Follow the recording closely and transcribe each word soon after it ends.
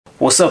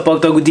What's up,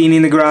 Buck Doug with D&E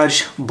in the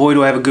garage? Boy,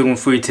 do I have a good one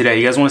for you today.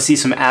 You guys want to see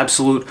some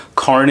absolute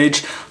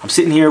carnage? I'm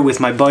sitting here with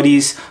my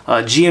buddy's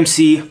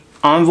GMC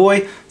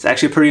Envoy. It's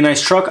actually a pretty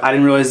nice truck. I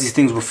didn't realize these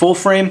things were full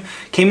frame.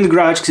 Came in the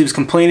garage because he was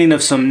complaining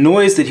of some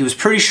noise that he was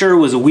pretty sure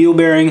was a wheel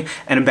bearing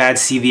and a bad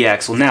CV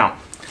axle. Now,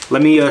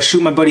 let me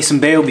shoot my buddy some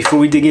bail before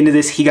we dig into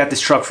this. He got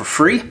this truck for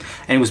free and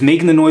it was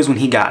making the noise when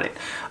he got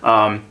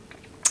it.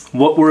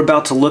 What we're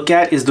about to look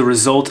at is the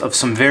result of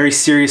some very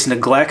serious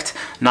neglect,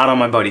 not on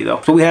my buddy though.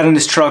 What we had in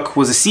this truck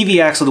was a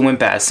CV axle that went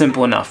bad,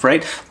 simple enough,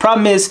 right?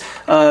 Problem is,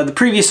 the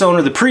previous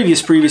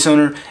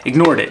owner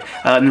ignored it.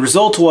 And the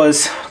result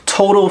was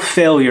total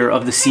failure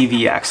of the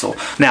CV axle.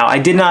 Now, I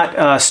did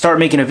not start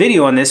making a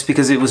video on this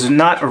because it was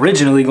not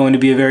originally going to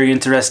be a very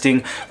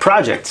interesting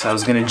project. So I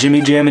was gonna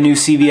jimmy jam a new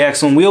CV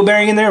axle and wheel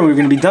bearing in there and we were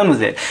gonna be done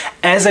with it.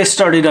 As I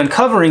started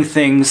uncovering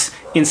things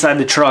inside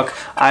the truck,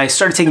 I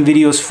started taking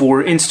videos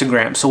for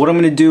Instagram. So what I'm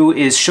gonna do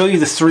is show you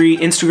the 3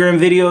 Instagram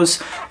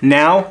videos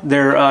now.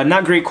 They're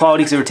not great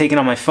quality because they were taken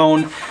on my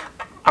phone.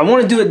 I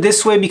want to do it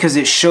this way because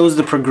it shows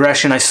the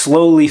progression. I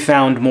slowly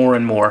found more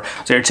and more.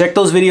 So check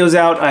those videos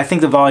out. I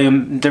think the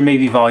volume, there may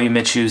be volume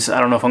issues. I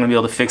don't know if I'm gonna be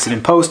able to fix it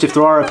in post. If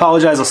there are, I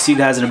apologize. I'll see you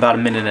guys in about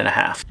 1.5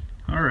 minutes.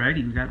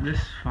 Alrighty, we got this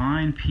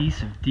fine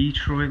piece of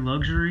Detroit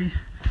luxury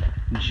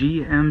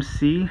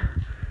GMC.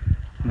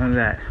 Look at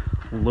that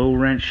low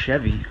rent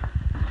Chevy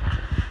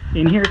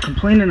in here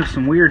complaining of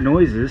some weird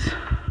noises. So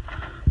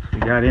we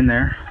got in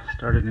there,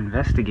 started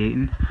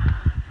investigating.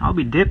 I'll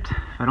be dipped if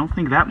I don't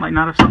think that might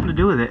not have something to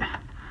do with it.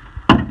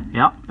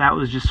 Yep, that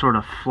was just sort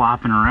of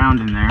flopping around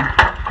in there.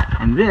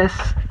 And this,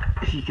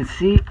 if you can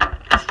see,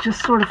 it's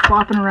just sort of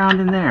flopping around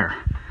in there.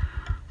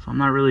 So I'm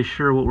not really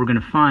sure what we're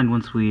gonna find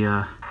once we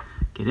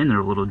get in there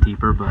a little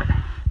deeper, but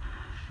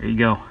there you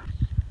go.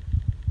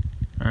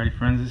 Alrighty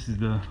friends, this is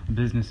the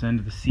business end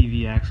of the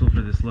CV axle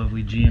for this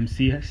lovely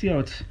GMC. I see how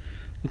it's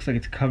looks like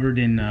it's covered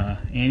in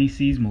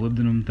anti-seize,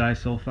 molybdenum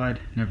disulfide,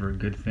 never a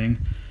good thing.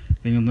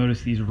 Then you'll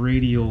notice these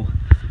radial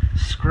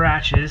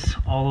scratches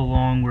all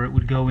along where it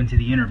would go into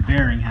the inner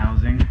bearing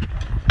housing.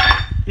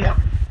 Yep,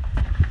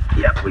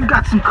 we've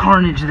got some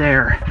carnage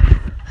there.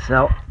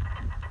 So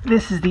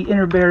this is the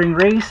inner bearing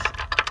race,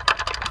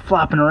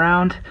 flopping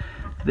around.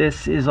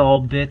 This is all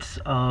bits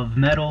of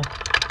metal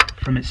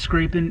from it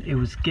scraping. It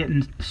was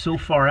getting so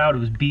far out, it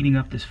was beating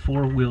up this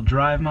 4-wheel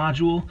drive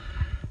module.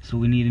 So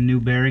we need a new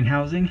bearing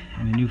housing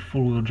and a new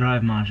 4-wheel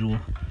drive module.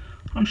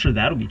 I'm sure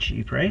that'll be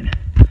cheap, right?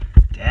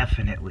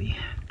 Definitely.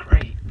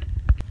 Great.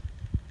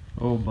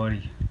 Oh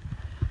buddy,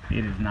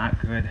 it is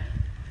not good.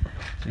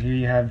 So here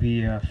you have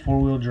the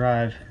 4-wheel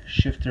drive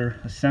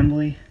shifter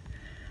assembly.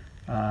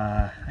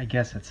 I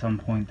guess at some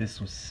point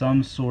this was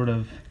some sort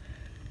of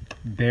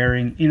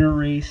bearing inner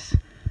race,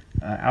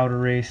 outer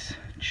race,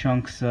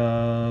 chunks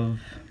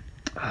of,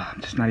 I'm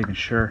just not even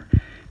sure.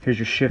 Here's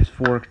your shift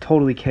fork,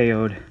 totally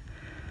KO'd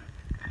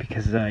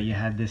because you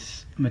had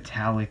this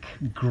metallic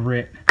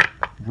grit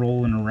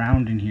rolling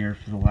around in here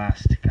for the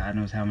last God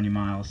knows how many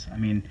miles. I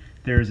mean,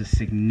 there's a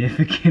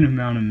significant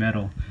amount of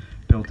metal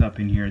built up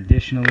in here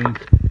additionally.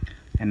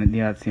 And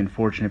yeah, that's the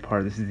unfortunate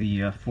part. This is the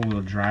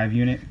 4-wheel drive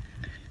unit.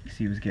 You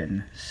see it was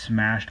getting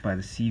smashed by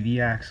the CV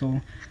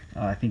axle.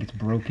 I think it's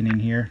broken in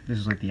here. This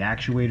is like the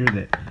actuator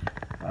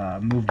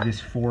that moved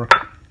this fork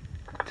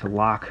to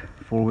lock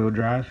 4-wheel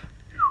drive.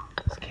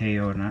 It's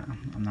KO'd, and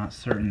I'm not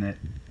certain that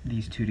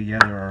these two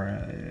together are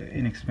an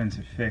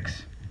inexpensive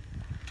fix.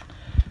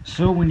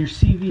 So when your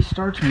CV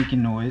starts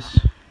making noise,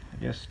 I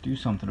guess do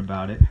something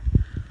about it.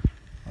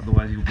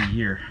 Otherwise you'll be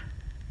here.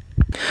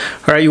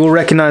 Alright, you will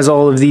recognize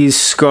all of these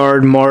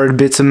scarred, marred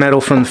bits of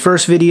metal from the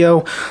first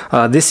video.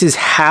 This is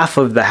half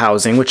of the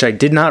housing, which I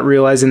did not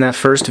realize in that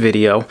first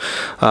video.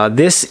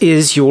 This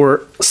is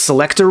your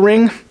selector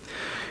ring.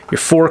 Your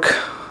fork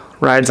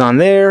rides on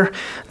there.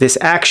 This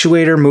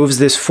actuator moves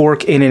this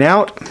fork in and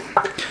out.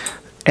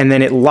 And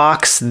then it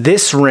locks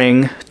this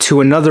ring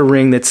to another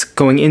ring that's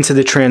going into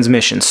the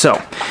transmission.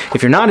 So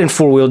if you're not in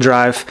 4-wheel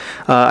drive,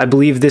 I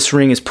believe this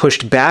ring is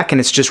pushed back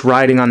and it's just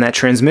riding on that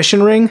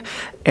transmission ring.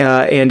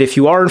 And if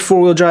you are in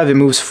 4-wheel drive, it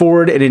moves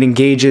forward and it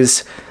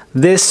engages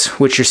this,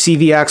 which your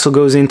CV axle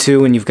goes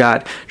into, and you've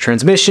got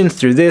transmission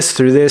through this,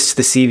 the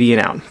CV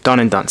and out.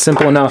 Done and done.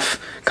 Simple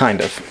enough, kind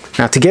of.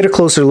 Now to get a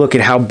closer look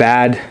at how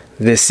bad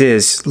this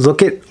is,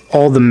 look at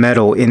all the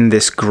metal in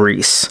this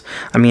grease.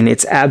 I mean,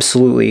 it's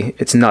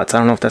nuts. I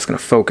don't know if that's going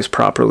to focus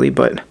properly,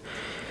 but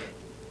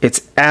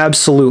it's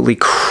absolutely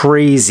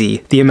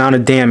crazy the amount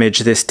of damage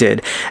this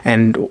did.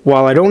 And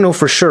while I don't know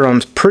for sure,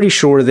 I'm pretty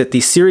sure that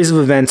the series of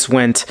events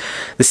went,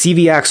 the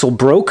CV axle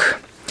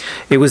broke,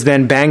 it was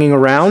then banging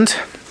around,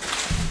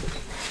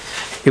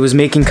 it was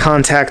making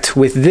contact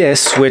with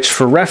this, which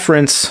for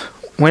reference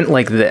went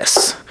like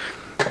this.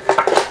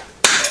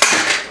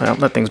 Well,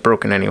 that thing's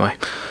broken anyway.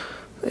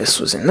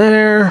 This was in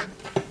there.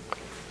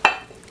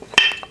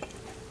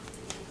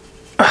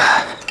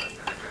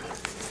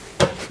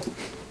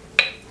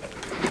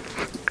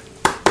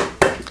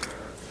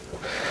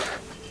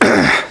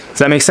 Does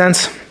that make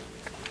sense?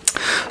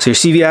 So your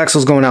CV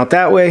axle's going out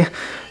that way.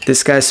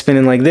 This guy's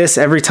spinning like this.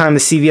 Every time the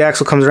CV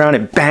axle comes around,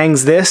 it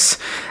bangs this,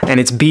 and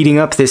it's beating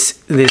up this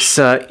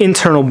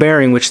internal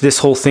bearing, which this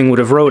whole thing would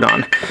have rode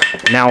on.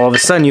 Now all of a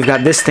sudden you've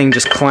got this thing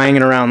just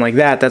clanging around like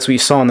that. That's what you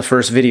saw in the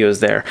first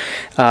videos there.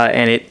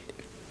 And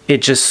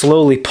it just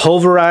slowly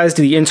pulverized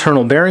the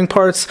internal bearing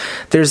parts.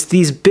 There's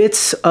these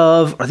bits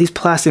of, are these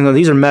plastic? No,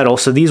 these are metal,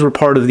 so these were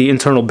part of the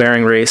internal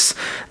bearing race.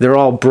 They're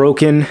all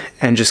broken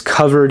and just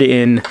covered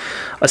in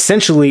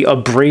essentially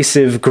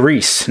abrasive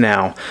grease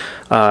now.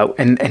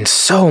 And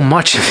so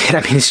much of it,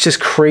 I mean, it's just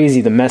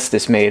crazy the mess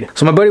this made.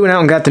 So my buddy went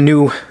out and got the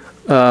new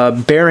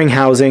bearing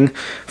housing,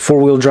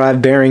 four-wheel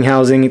drive bearing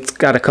housing. It's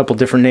got a couple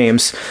different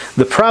names.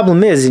 The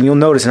problem is, and you'll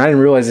notice, and I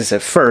didn't realize this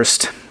at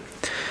first,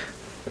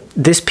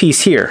 this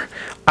piece here.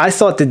 I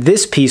thought that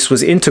this piece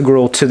was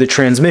integral to the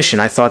transmission.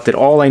 I thought that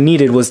all I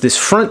needed was this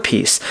front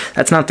piece.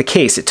 That's not the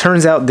case. It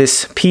turns out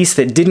this piece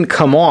that didn't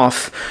come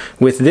off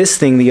with this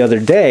thing the other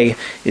day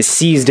is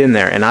seized in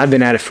there, and I've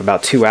been at it for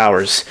about 2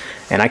 hours,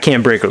 and I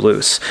can't break or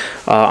loose.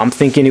 I'm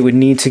thinking it would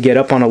need to get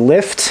up on a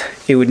lift.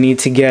 It would need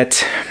to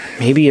get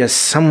maybe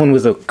someone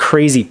with a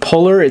crazy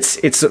puller.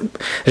 There's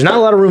not a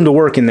lot of room to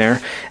work in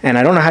there, and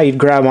I don't know how you'd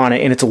grab on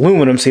it, and it's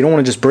aluminum, so you don't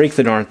want to just break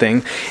the darn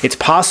thing. It's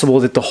possible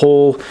that the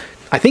whole,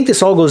 I think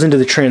this all goes into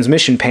the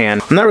transmission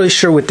pan. I'm not really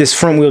sure with this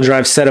front wheel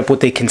drive setup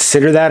what they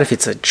consider that, if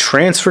it's a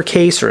transfer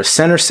case or a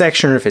center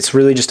section, or if it's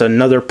really just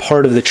another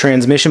part of the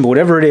transmission, but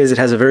whatever it is, it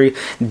has a very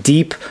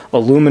deep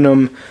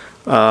aluminum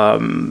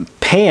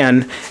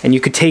pan, and you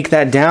could take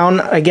that down,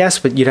 I guess,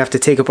 but you'd have to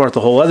take apart the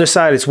whole other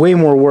side. It's way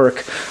more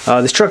work.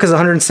 This truck has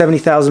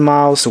 170,000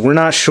 miles, so we're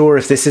not sure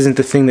if this isn't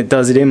the thing that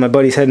does it in. My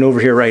buddy's heading over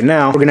here right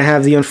now. We're gonna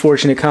have the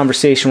unfortunate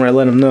conversation where I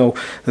let him know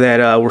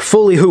that we're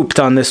fully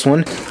hooped on this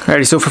one.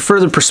 Alrighty, so for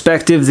further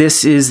perspective,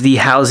 this is the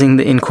housing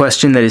in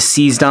question that is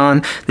seized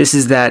on. This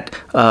is that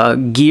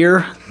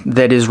gear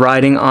that is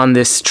riding on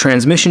this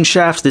transmission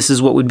shaft. This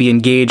is what would be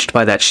engaged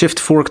by that shift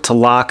fork to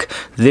lock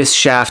this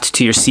shaft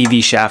to your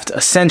CV shaft,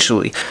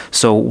 essentially.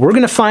 So we're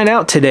gonna find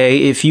out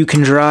today if you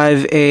can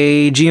drive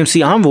a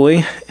GMC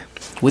Envoy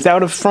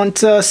without a front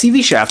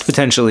CV shaft,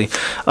 potentially,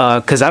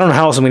 because I don't know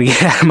how else I'm going to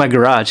get out of my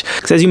garage.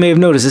 Because as you may have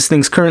noticed, this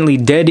thing's currently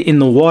dead in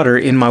the water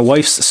in my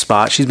wife's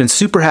spot. She's been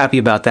super happy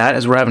about that,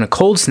 as we're having a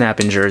cold snap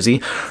in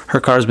Jersey. Her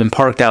car's been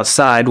parked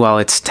outside while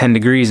it's 10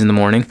 degrees in the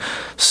morning.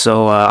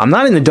 So I'm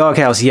not in the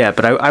doghouse yet,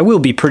 but I will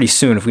be pretty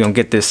soon if we don't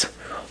get this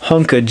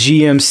hunk of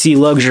GMC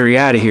luxury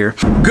out of here.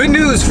 Good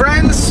news,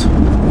 friends!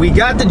 We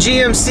got the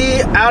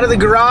GMC out of the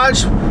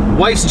garage.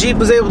 Wife's Jeep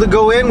was able to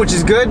go in, which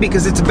is good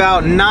because it's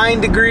about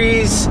 9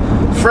 degrees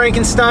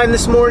Frankenstein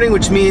this morning,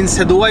 which means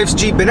had the wife's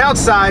Jeep been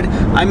outside,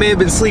 I may have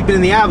been sleeping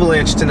in the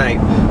avalanche tonight.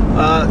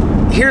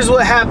 Here's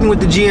what happened with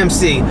the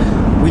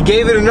GMC. We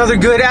gave it another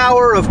good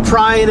hour of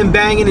prying and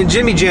banging and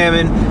jimmy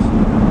jamming.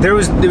 There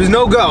was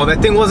no go.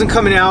 That thing wasn't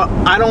coming out.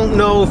 I don't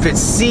know if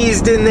it's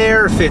seized in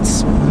there, if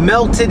it's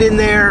melted in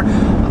there.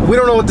 We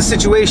don't know what the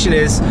situation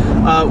is.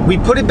 We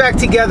put it back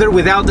together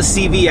without the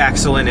CV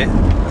axle in it,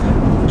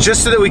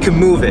 just so that we could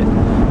move it.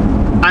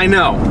 I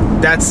know,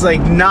 that's like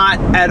not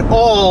at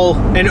all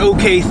an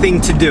okay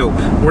thing to do.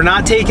 We're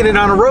not taking it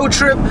on a road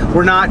trip.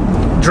 We're not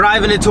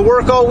driving it to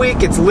work all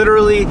week. It's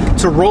literally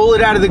to roll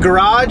it out of the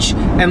garage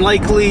and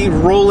likely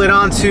roll it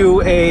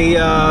onto a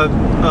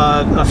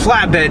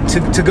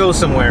flatbed to go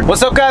somewhere.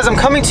 What's up, guys? I'm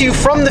coming to you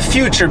from the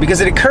future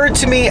because it occurred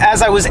to me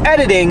as I was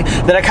editing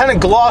that I kind of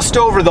glossed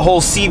over the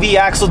whole CV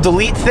axle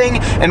delete thing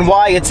and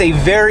why it's a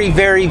very,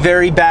 very,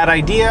 very bad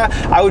idea.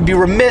 I would be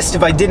remiss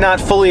if I did not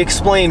fully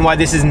explain why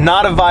this is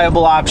not a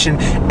viable option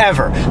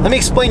ever. Let me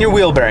explain your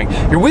wheel bearing.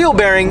 Your wheel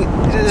bearing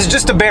is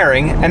just a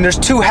bearing, and there's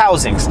two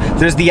housings.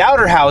 There's the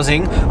outer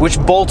housing, which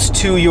bolts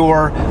to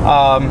your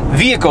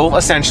vehicle,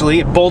 essentially.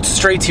 It bolts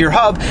straight to your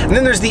hub. And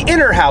then there's the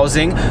inner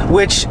housing,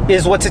 which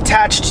is what's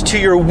attached to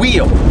your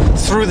wheel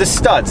through the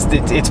studs.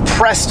 It's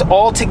pressed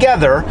all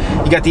together.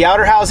 You got the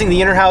outer housing,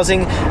 the inner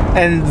housing,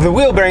 and the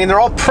wheel bearing, and they're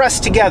all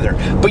pressed together.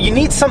 But you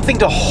need something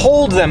to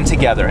hold them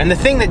together. And the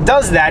thing that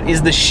does that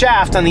is the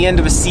shaft on the end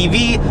of a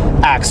CV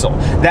axle.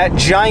 That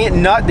giant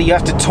nut that you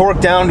have to torque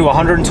down to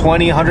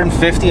 120,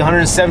 150,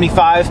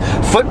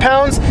 175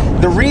 foot-pounds.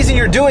 The reason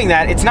you're doing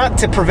that, it's not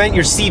to prevent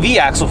your CV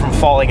axle from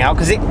falling out,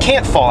 because it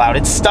can't fall out.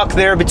 It's stuck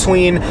there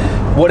between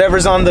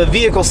whatever's on the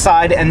vehicle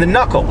side and the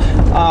knuckle.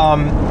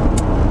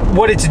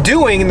 What it's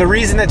doing, and the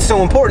reason that's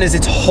so important, is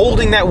it's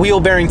holding that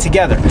wheel bearing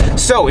together.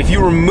 So if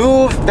you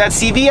remove that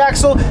CV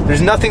axle, there's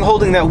nothing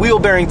holding that wheel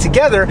bearing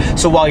together.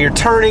 So while you're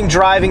turning,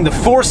 driving, the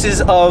forces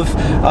of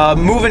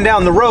moving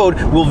down the road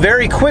will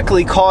very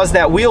quickly cause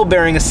that wheel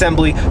bearing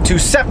assembly to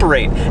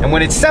separate. And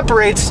when it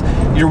separates,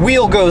 your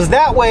wheel goes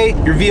that way,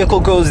 your vehicle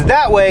goes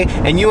that way,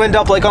 and you end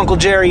up like Uncle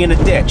Jerry in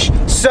a ditch.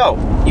 So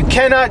you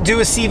cannot do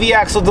a CV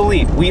axle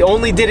delete. We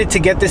only did it to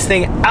get this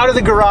thing out of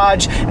the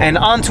garage and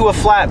onto a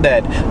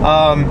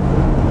flatbed.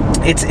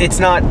 It's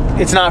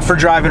not for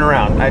driving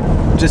around. I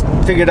just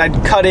figured I'd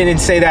cut in and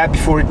say that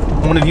before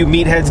one of you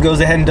meatheads goes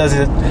ahead and does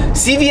a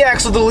CV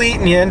axle delete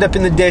and you end up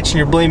in the ditch and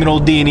you're blaming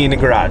old D&E in the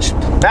garage.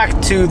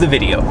 Back to the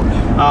video.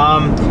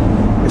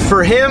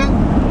 For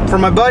him, for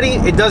my buddy,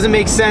 it doesn't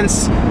make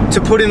sense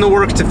to put in the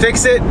work to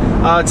fix it.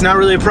 It's not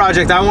really a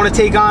project I want to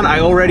take on. I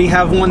already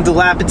have one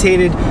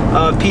dilapidated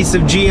piece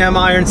of GM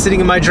iron sitting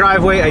in my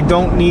driveway. I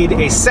don't need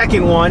a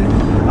second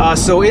one.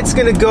 So it's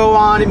gonna go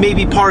on and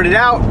maybe part it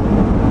out.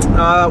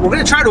 We're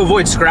gonna try to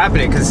avoid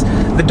scrapping it because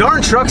the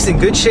darn truck's in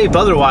good shape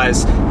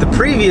otherwise. The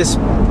previous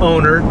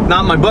owner,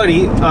 not my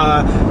buddy,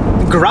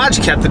 garage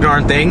kept the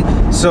darn thing,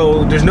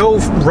 so there's no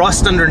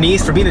rust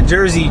underneath. For being a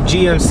Jersey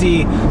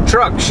GMC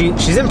truck,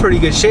 she's in pretty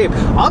good shape.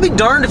 I'll be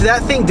darned if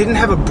that thing didn't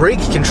have a brake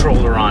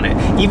controller on it,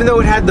 even though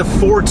it had the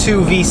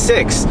 4.2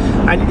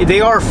 V6. They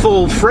are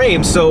full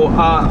frame, so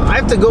I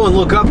have to go and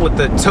look up what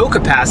the tow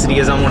capacity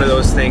is on one of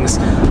those things.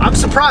 I'm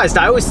surprised.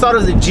 I always thought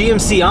of the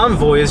GMC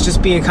Envoy as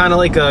just being kind of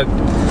like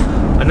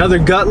another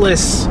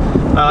gutless,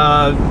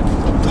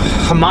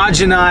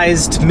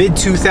 homogenized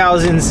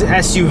mid-2000s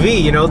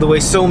SUV, you know, the way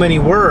so many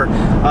were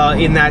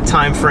in that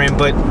time frame,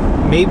 but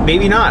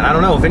maybe not. I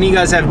don't know. If any of you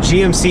guys have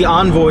GMC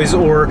Envoys,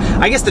 or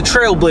I guess the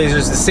TrailBlazer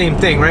is the same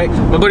thing, right?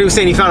 My buddy was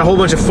saying he found a whole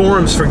bunch of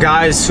forums for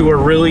guys who are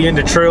really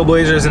into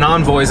TrailBlazers and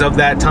Envoys of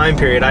that time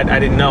period. I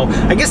didn't know.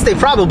 I guess they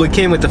probably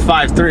came with the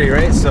 5.3,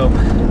 right? So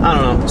I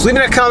don't know. So leave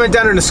me a comment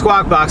down in the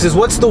squawk boxes.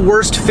 What's the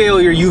worst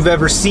failure you've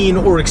ever seen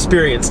or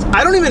experienced?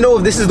 I don't even know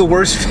if this is the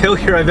worst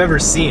failure I've ever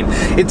seen.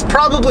 It's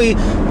probably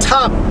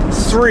top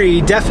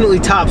 3, definitely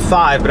top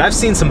 5, but I've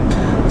seen some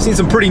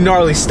pretty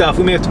gnarly stuff.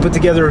 We may have to put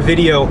together a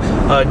video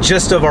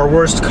just of our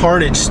worst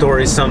carnage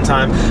stories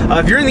sometime.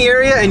 If you're in the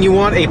area and you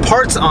want a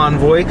parts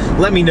Envoy,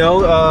 let me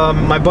know.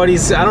 My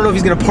buddy's, I don't know if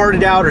he's gonna part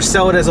it out or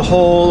sell it as a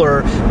whole,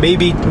 or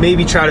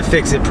maybe try to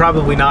fix it.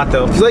 Probably not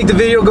though. If you like the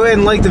video, go ahead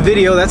and like the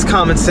video. That's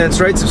common sense,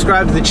 right?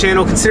 Subscribe to the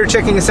channel. Consider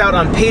checking us out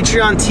on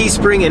Patreon,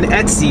 Teespring, and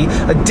Etsy.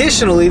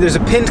 Additionally, there's a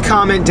pinned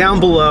comment down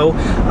below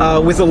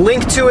with a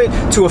link to it,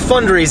 to a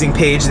fundraising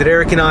page that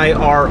Eric and I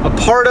are a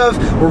part of.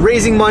 We're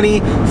raising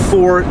money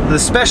for the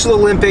Special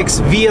Olympics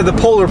via the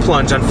Polar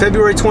Plunge. On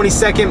February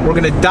 22nd, we're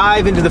going to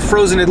dive into the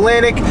frozen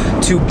Atlantic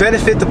to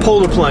benefit the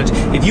Polar Plunge.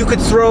 If you could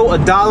throw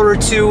 $1 or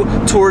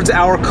 $2 towards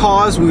our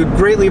cause, we would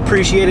greatly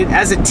appreciate it.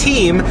 As a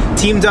team,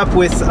 teamed up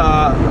with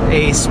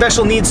a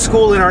special needs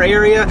school in our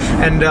area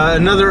and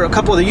a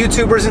couple other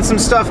YouTubers and some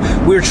stuff,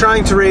 we're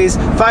trying to raise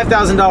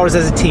 $5,000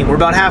 as a team. We're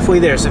about halfway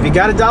there, so if you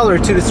got $1 or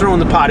 $2 to throw in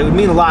the pot, it would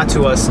mean a lot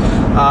to us.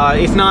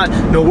 If not,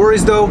 no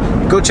worries though.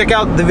 Go check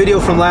out the video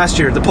from last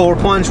year, the Polar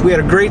Plunge. We had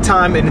a great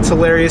time, and it's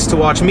hilarious to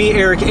watch me,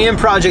 Eric, and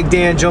Project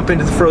Dan jump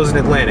into the frozen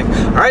Atlantic.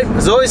 All right,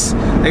 as always,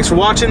 thanks for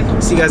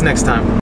watching. See you guys next time.